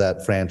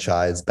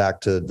franchise back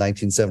to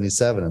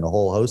 1977 in a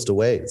whole host of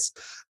ways.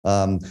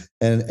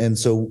 And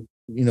so,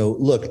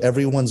 look,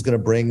 everyone's going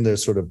to bring their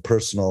sort of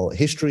personal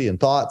history and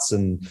thoughts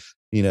and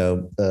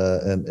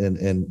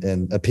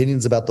and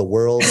opinions about the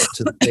world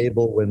to the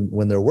table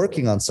when they're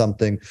working on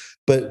something.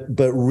 But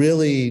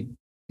really,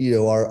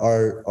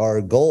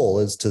 our goal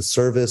is to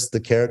service the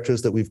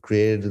characters that we've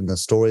created and the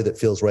story that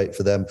feels right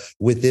for them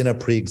within a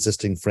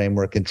pre-existing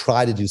framework and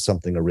try to do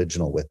something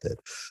original with it.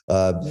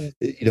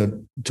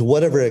 To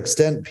whatever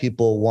extent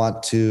people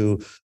want to,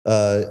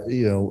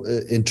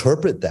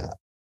 interpret that,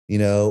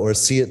 or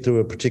see it through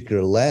a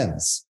particular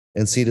lens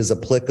and see it as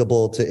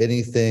applicable to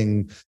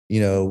anything,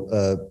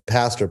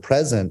 past or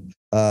present.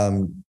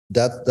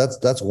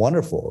 That's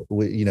wonderful.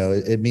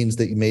 It means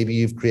that maybe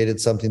you've created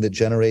something that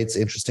generates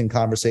interesting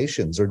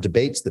conversations or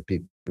debates that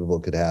people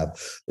could have.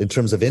 In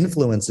terms of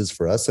influences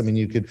for us, I mean,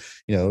 you could,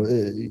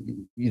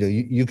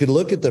 you could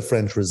look at the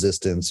French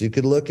Resistance, you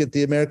could look at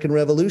the American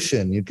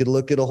Revolution, you could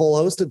look at a whole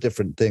host of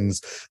different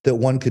things that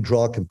one could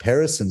draw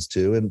comparisons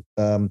to. And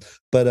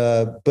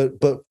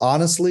but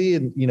honestly,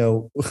 and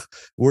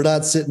we're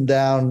not sitting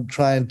down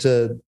trying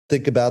to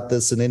think about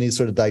this in any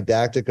sort of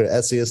didactic or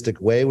essayistic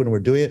way when we're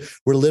doing it.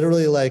 We're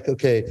literally like,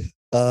 okay,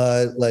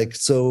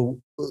 so,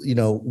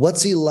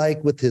 what's he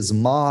like with his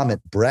mom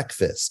at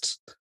breakfast?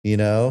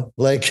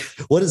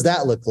 What does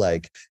that look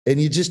like?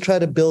 And you just try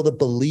to build a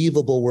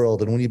believable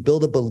world. And when you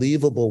build a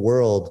believable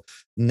world,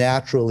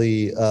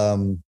 naturally,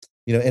 and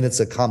it's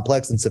a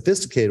complex and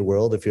sophisticated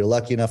world, if you're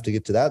lucky enough to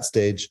get to that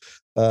stage,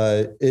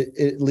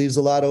 it leaves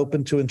a lot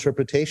open to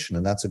interpretation.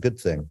 And that's a good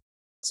thing.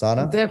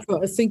 Sana?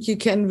 Therefore, I think you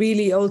can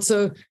really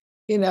also,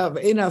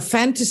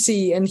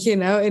 fantasy and,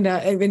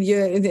 when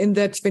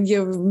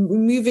you're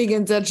moving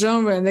in that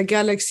genre in a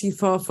galaxy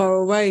far, far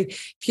away,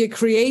 if you're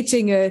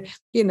creating a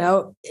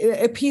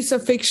piece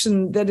of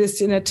fiction that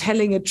is,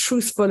 telling a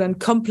truthful and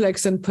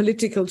complex and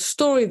political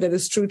story that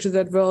is true to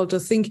that world, I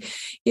think,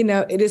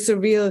 it is a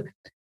real,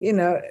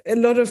 a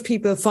lot of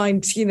people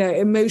find,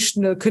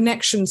 emotional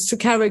connections to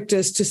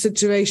characters, to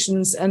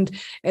situations, and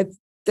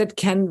that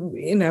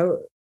can,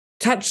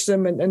 touch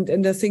them.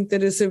 And I think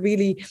that is a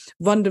really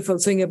wonderful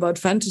thing about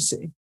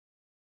fantasy.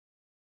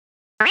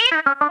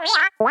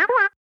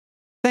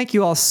 Thank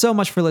you all so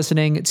much for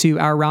listening to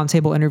our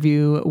roundtable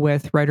interview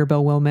with writer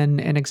Beau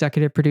Willimon and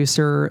executive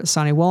producer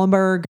Sanne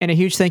Wallenberg. And a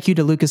huge thank you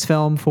to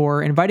Lucasfilm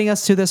for inviting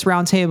us to this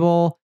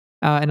roundtable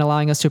and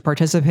allowing us to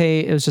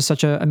participate. It was just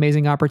such an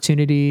amazing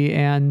opportunity.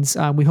 And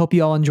we hope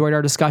you all enjoyed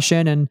our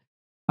discussion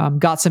and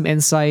got some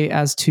insight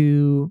as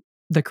to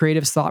the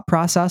creative thought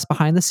process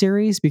behind the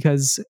series,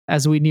 because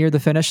as we near the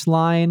finish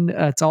line,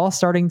 it's all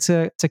starting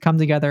to come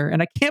together.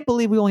 And I can't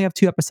believe we only have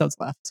 2 episodes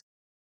left.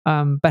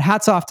 But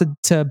hats off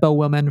to Beau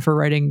Willimon for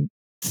writing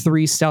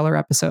 3 stellar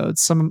episodes.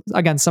 Some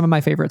of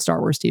my favorite Star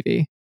Wars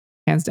TV,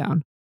 hands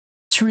down.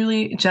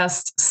 Truly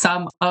just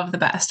some of the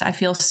best. I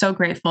feel so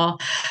grateful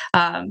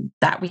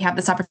that we have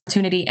this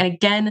opportunity. And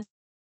again,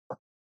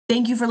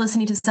 thank you for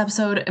listening to this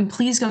episode, and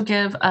please go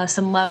give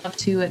some love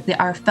to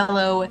our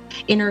fellow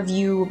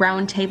interview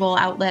roundtable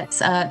outlets,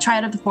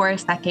 Triad of the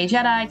Force, That Gay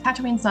Jedi,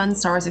 Tatooine Sun,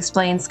 Star Wars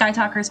Explained, Sky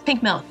Talkers,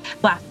 Pink Milk,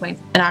 Flashpoint,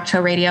 and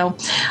Octo Radio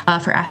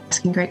for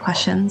asking great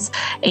questions.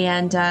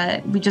 And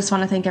we just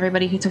want to thank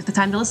everybody who took the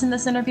time to listen to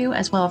this interview,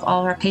 as well as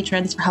all of our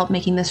patrons for help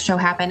making this show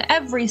happen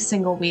every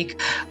single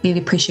week. We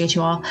appreciate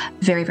you all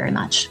very, very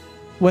much.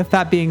 With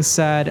that being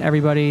said,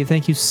 everybody,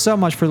 thank you so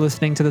much for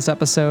listening to this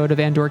episode of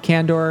Andor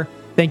Candor.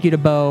 Thank you to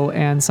Beau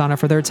and Sana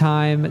for their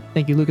time.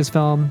 Thank you,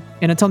 Lucasfilm.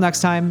 And until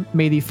next time,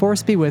 may the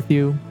Force be with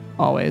you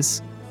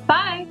always.